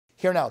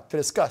Here now to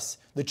discuss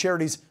the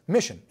charity's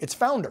mission, its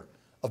founder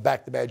of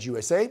Back the Badge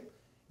USA,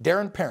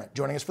 Darrin Parrent,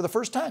 joining us for the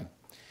first time.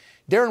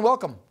 Darrin,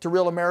 welcome to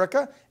Real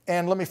America.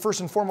 And let me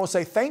first and foremost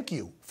say thank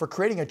you for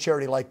creating a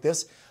charity like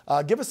this.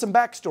 Give us some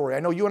backstory.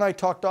 I know you and I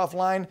talked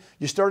offline.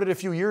 You started a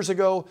few years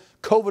ago.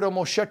 COVID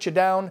almost shut you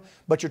down,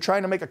 but you're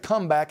trying to make a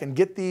comeback and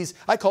get these,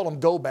 I call them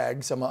go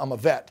bags. I'm a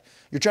vet.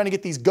 You're trying to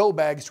get these go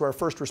bags to our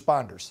first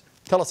responders.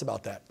 Tell us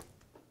about that.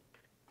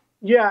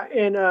 Yeah,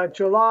 in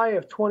July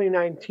of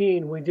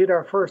 2019, we did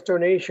our first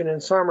donation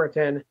in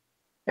Somerton,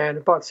 and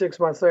about 6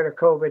 months later,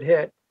 COVID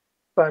hit.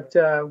 But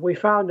we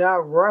found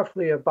out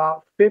roughly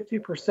about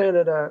 50%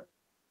 of the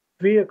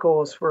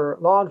vehicles for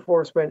law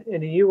enforcement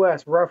in the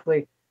U.S.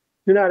 roughly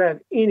do not have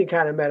any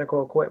kind of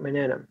medical equipment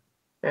in them.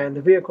 And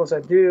the vehicles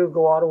that do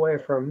go all the way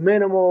from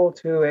minimal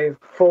to a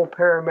full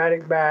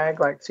paramedic bag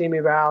like Simi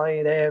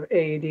Valley. They have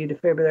AED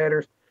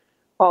defibrillators,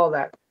 all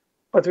that.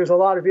 But there's a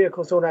lot of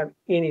vehicles that don't have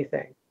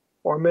anything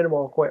or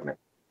minimal equipment.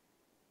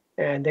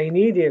 And they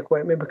need the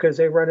equipment because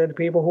they run into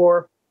people who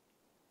are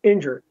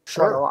injured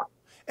quite a lot.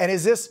 And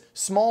is this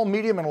small,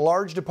 medium, and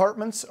large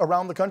departments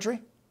around the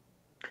country?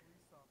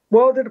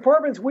 Well, the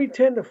departments we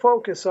tend to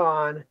focus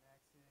on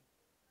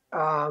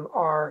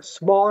are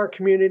smaller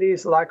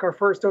communities, like our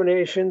first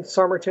donation,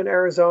 Somerton,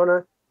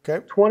 Arizona.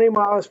 Okay. 20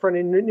 miles from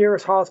the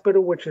nearest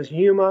hospital, which is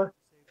Yuma,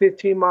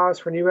 15 miles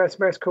from the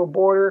U.S.-Mexico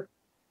border.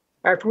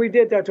 After we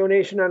did that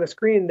donation on the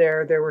screen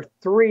there were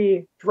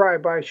 3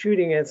 drive-by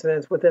shooting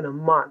incidents within a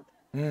month.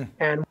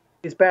 And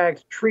these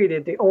bags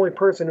treated the only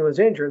person who was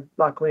injured,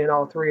 luckily, in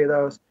all 3 of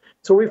those.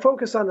 So we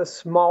focus on the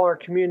smaller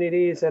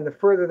communities, and the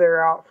further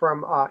they're out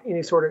from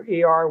any sort of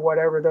ER,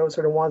 whatever, those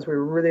are the ones we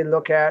really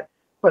look at.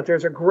 But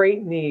there's a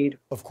great need.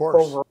 Of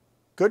course. Overall.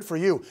 Good for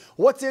you.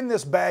 What's in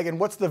this bag and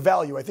what's the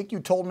value? I think you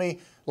told me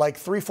like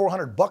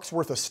 $300-400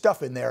 worth of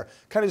stuff in there.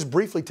 Kind of just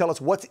briefly tell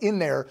us what's in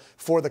there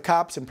for the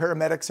cops and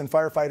paramedics and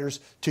firefighters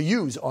to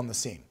use on the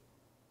scene.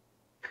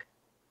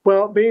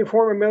 Well, being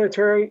former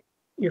military,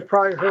 you've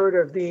probably heard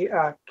of the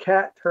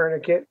CAT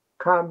tourniquet,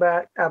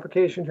 Combat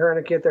Application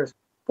Tourniquet. There's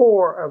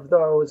 4 of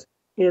those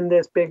in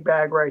this big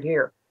bag right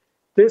here.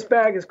 This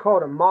bag is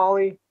called a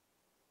Molly,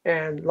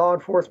 and law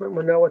enforcement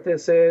will know what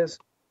this is.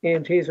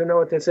 EMTs will know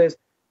what this is.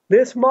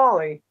 This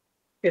Molly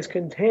is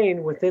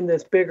contained within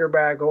this bigger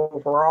bag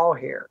overall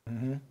here.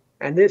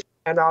 And this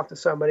hand off to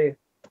somebody,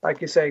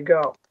 like you say,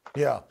 go.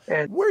 Yeah.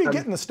 And where are you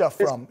getting the stuff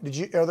from?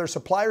 Are there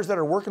suppliers that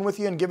are working with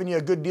you and giving you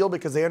a good deal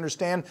because they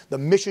understand the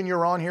mission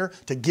you're on here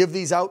to give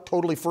these out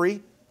totally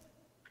free?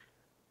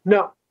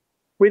 No,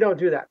 we don't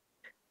do that.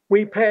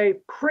 We pay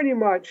pretty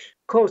much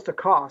close to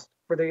cost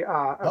for the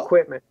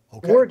equipment.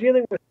 Okay. We're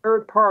dealing with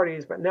third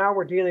parties, but now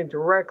we're dealing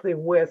directly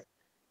with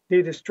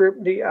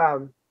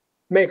the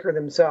maker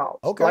themselves.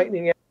 Okay.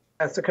 Lightning,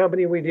 that's the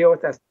company we deal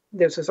with.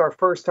 This is our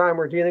first time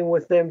we're dealing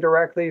with them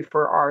directly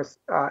for our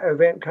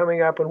event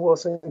coming up in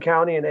Wilson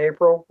County in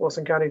April,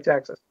 Wilson County,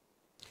 Texas.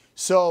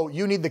 So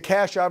you need the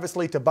cash,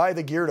 obviously, to buy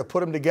the gear, to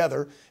put them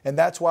together, and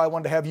that's why I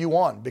wanted to have you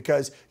on,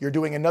 because you're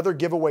doing another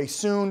giveaway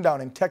soon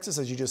down in Texas,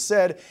 as you just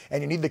said,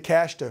 and you need the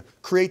cash to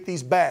create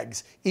these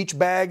bags. Each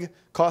bag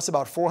costs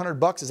about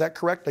 $400. Is that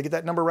correct? Did I get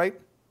that number right?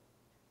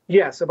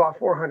 Yes, about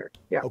 400.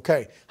 Yeah.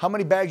 Okay. How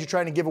many bags are you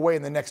trying to give away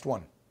in the next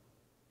one?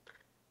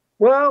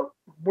 Well,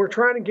 we're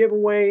trying to give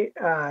away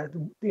the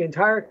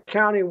entire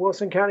county,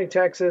 Wilson County,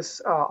 Texas,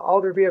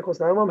 all their vehicles.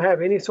 None of them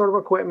have any sort of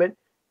equipment.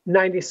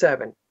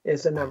 97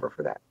 is the number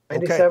for that.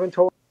 97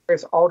 total,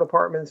 all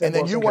departments. And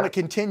then you want to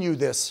continue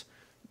this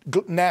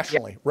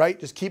nationally, right?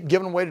 Just keep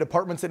giving away to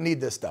departments that need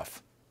this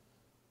stuff.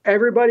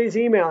 Everybody's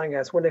emailing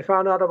us when they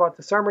found out about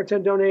the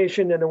Somerton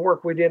donation and the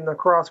work we did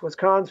across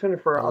Wisconsin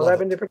for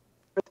 11 different.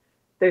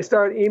 They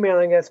started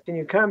emailing us, can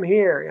you come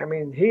here? I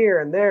mean, here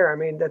and there. I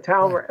mean, the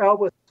town where Elvis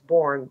was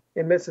born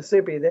in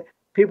Mississippi, that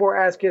people were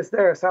asking us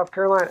there, South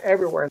Carolina,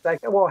 everywhere. It's like,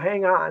 well,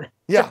 hang on.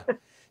 Yeah.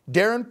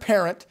 Darrin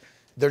Parrent,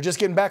 they're just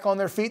getting back on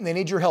their feet and they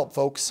need your help,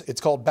 folks.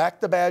 It's called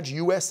Back the Badge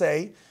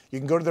USA. You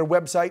can go to their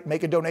website,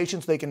 make a donation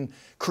so they can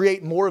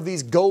create more of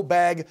these go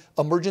bag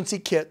emergency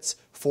kits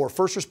for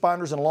first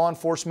responders and law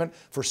enforcement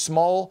for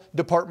small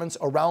departments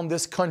around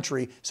this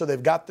country, so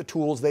they've got the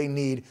tools they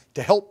need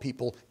to help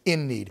people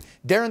in need.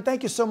 Darrin,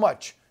 thank you so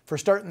much for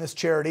starting this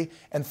charity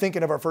and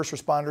thinking of our first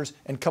responders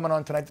and coming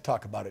on tonight to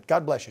talk about it.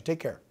 God bless you. Take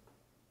care.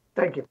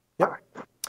 Thank you. Yep. Bye.